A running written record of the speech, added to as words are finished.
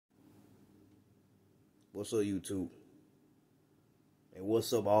What's up, YouTube? And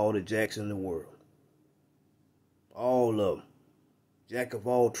what's up, all the Jacks in the world? All of them. Jack of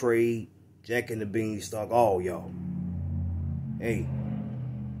all trade, Jack in the beanstalk, all y'all. Hey,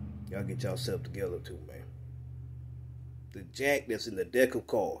 y'all get yourself together too, man. The Jack that's in the deck of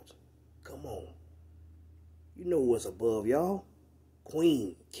cards. Come on. You know what's above y'all.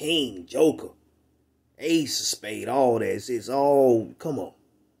 Queen, King, Joker, Ace of Spade, all that. It's all, come on.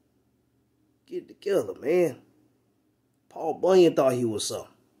 Get it together, man. Paul Bunyan thought he was something.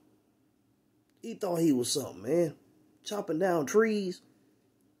 He thought he was something, man. Chopping down trees.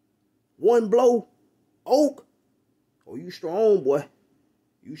 One blow. Oak. Oh, you strong, boy.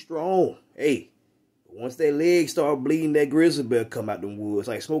 You strong. Hey, once that leg start bleeding, that grizzly bear come out them woods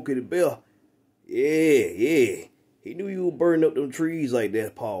like Smokey the Bear. Yeah. He knew you were burning up them trees like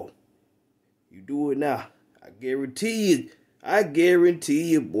that, Paul. You do it now. I guarantee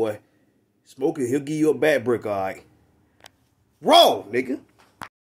you, boy. Smokey, he'll give you a back break, all right. Raw, nigga.